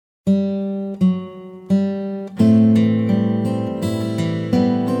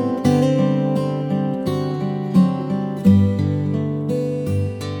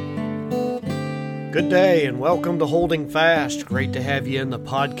day and welcome to Holding Fast. Great to have you in the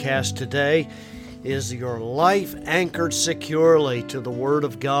podcast today. Is your life anchored securely to the Word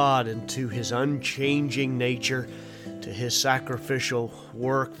of God and to His unchanging nature, to His sacrificial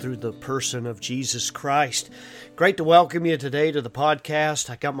work through the person of Jesus Christ? Great to welcome you today to the podcast.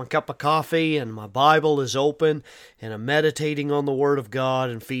 I got my cup of coffee and my Bible is open and I'm meditating on the Word of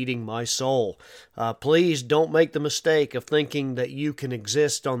God and feeding my soul. Please don't make the mistake of thinking that you can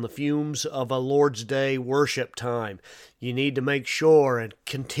exist on the fumes of a Lord's Day worship time. You need to make sure and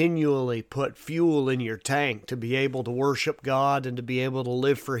continually put fuel in your tank to be able to worship God and to be able to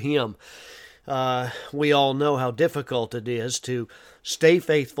live for Him. We all know how difficult it is to stay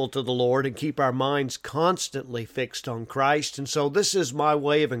faithful to the Lord and keep our minds constantly fixed on Christ. And so this is my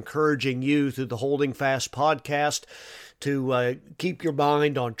way of encouraging you through the Holding Fast podcast to keep your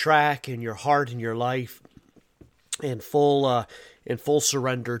mind on track and your heart and your life in full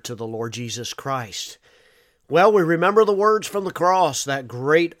surrender to the Lord Jesus Christ. Well, we remember the words from the cross, that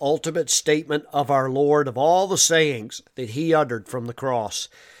great ultimate statement of our Lord, of all the sayings that He uttered from the cross.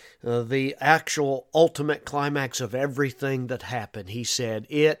 The actual ultimate climax of everything that happened. He said,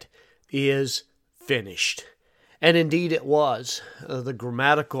 "It is finished." And indeed it was. The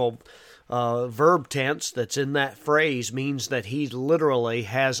grammatical verb tense that's in that phrase means that He literally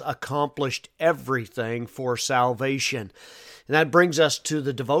has accomplished everything for salvation. And that brings us to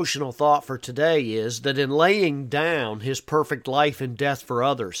the devotional thought for today, is that in laying down His perfect life and death for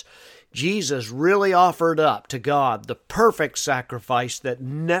others, Jesus really offered up to God the perfect sacrifice that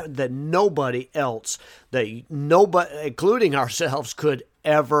nobody else, including ourselves, could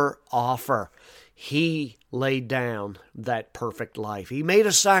ever offer. He laid down that perfect life. He made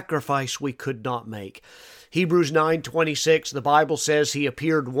a sacrifice we could not make. Hebrews 9:26, the Bible says He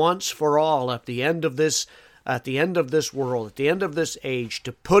appeared once for all at the end of this world, at the end of this age,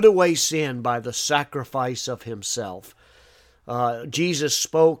 to put away sin by the sacrifice of Himself. Jesus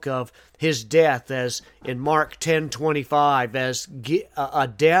spoke of His death as, in Mark 10:25, as a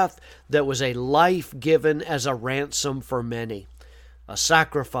death that was a life given as a ransom for many. A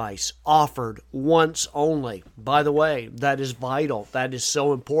sacrifice offered once only. By the way, that is vital. That is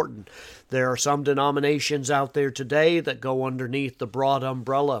so important. There are some denominations out there today that go underneath the broad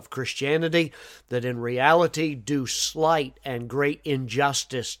umbrella of Christianity that in reality do slight and great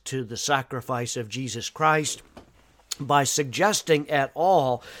injustice to the sacrifice of Jesus Christ, by suggesting at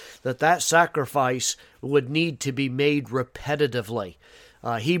all that sacrifice would need to be made repetitively.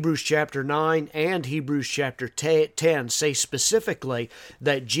 Hebrews chapter 9 and Hebrews chapter 10 say specifically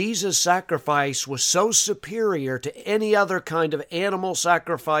that Jesus' sacrifice was so superior to any other kind of animal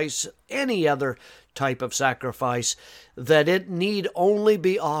sacrifice, any other type of sacrifice, that it need only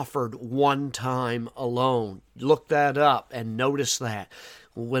be offered one time alone. Look that up and notice that.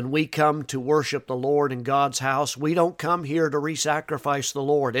 When we come to worship the Lord in God's house, we don't come here to re-sacrifice the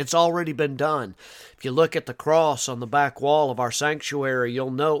Lord. It's already been done. If you look at the cross on the back wall of our sanctuary,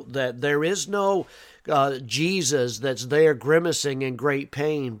 you'll note that there is no Jesus that's there grimacing in great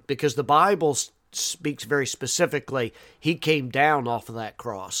pain, because the Bible speaks very specifically. He came down off of that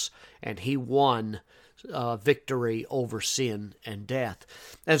cross and He won victory over sin and death.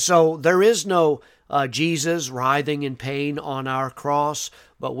 And so there is no Jesus writhing in pain on our cross,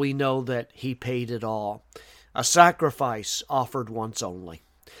 but we know that He paid it all. A sacrifice offered once only.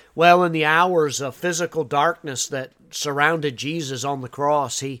 Well, in the hours of physical darkness that surrounded Jesus on the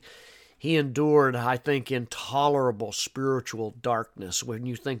cross, He endured, I think, intolerable spiritual darkness when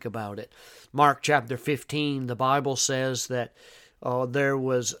you think about it. Mark chapter 15, the Bible says that there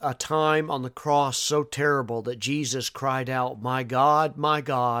was a time on the cross so terrible that Jesus cried out, my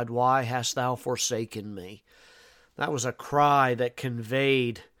God, why hast Thou forsaken me?" That was a cry that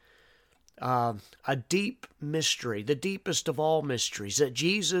conveyed a deep mystery, the deepest of all mysteries, that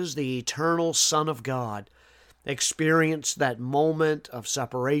Jesus, the eternal Son of God, experienced that moment of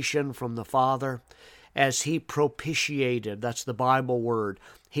separation from the Father as He propitiated, that's the Bible word,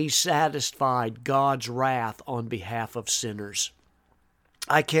 He satisfied God's wrath on behalf of sinners.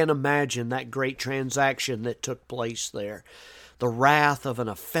 I can't imagine that great transaction that took place there. The wrath of an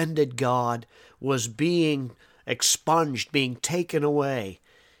offended God was being expunged, being taken away,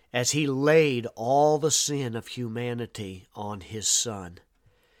 as He laid all the sin of humanity on His Son.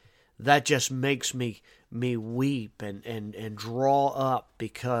 That just makes me weep and draw up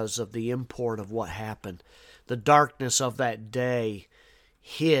because of the import of what happened. The darkness of that day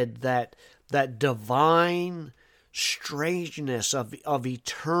hid that divine strangeness of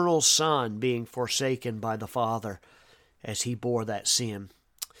eternal Son being forsaken by the Father as He bore that sin.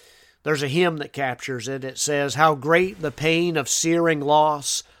 There's a hymn that captures it. It says, "How great the pain of searing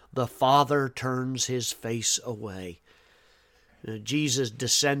loss, the Father turns His face away. Jesus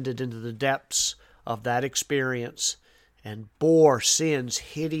descended into the depths of that experience and bore sin's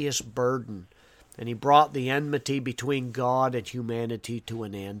hideous burden, and He brought the enmity between God and humanity to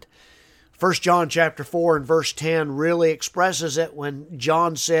an end. 1 John chapter 4 and verse 10 really expresses it when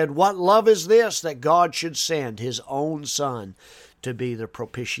John said, "What love is this, that God should send His own Son to be the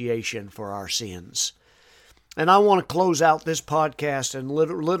propitiation for our sins?" And I want to close out this podcast and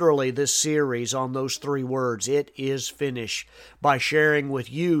literally this series on those three words, "It is finished," by sharing with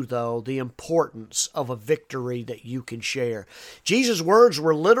you, though, the importance of a victory that you can share. Jesus' words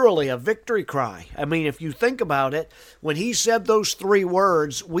were literally a victory cry. I mean, if you think about it, when He said those three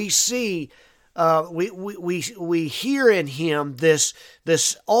words, we see, we hear in Him this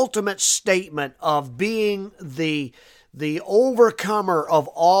ultimate statement of being the overcomer of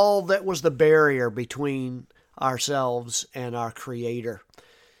all that was the barrier between ourselves and our Creator.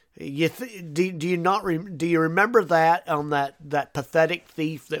 Do you remember that on that pathetic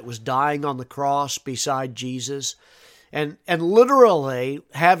thief that was dying on the cross beside Jesus? And literally,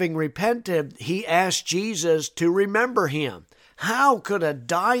 having repented, he asked Jesus to remember him. How could a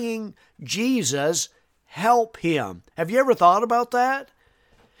dying Jesus help him? Have you ever thought about that?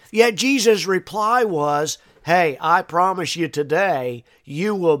 Yet Jesus' reply was, "Hey, I promise you today,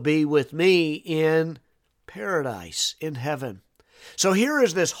 you will be with me in paradise, in heaven." So here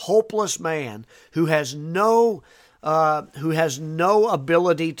is this hopeless man who has no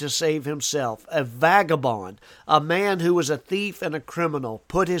ability to save himself, a vagabond, a man who was a thief and a criminal,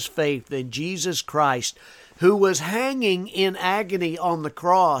 put his faith in Jesus Christ, who was hanging in agony on the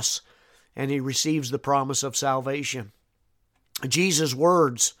cross, and he receives the promise of salvation. Jesus'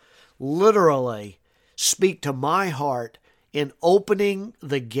 words literally speak to my heart in opening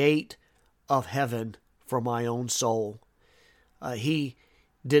the gate of heaven for my own soul. He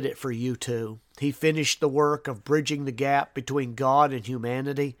did it for you too. He finished the work of bridging the gap between God and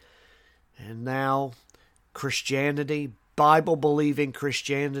humanity. And now Christianity, Bible-believing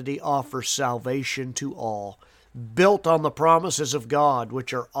Christianity, offers salvation to all, built on the promises of God,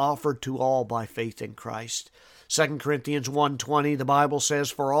 which are offered to all by faith in Christ. 2 Corinthians 1:20, the Bible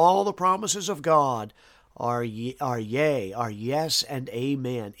says, "For all the promises of God are yes, and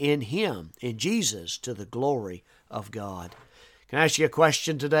amen, in Him, in Jesus, to the glory of God." Can I ask you a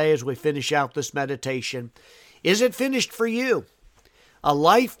question today as we finish out this meditation? Is it finished for you? A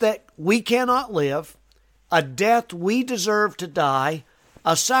life that we cannot live, a death we deserve to die,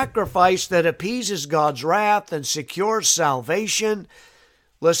 a sacrifice that appeases God's wrath and secures salvation.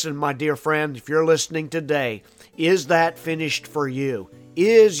 Listen, my dear friend, if you're listening today, is that finished for you?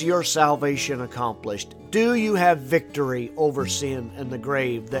 Is your salvation accomplished? Do you have victory over sin and the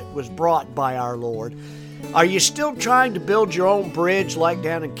grave that was brought by our Lord? Are you still trying to build your own bridge like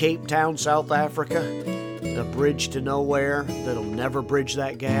down in Cape Town, South Africa? The bridge to nowhere that'll never bridge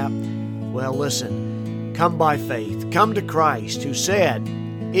that gap? Well, listen, come by faith. Come to Christ, who said,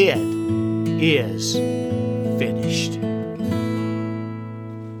 "It is finished."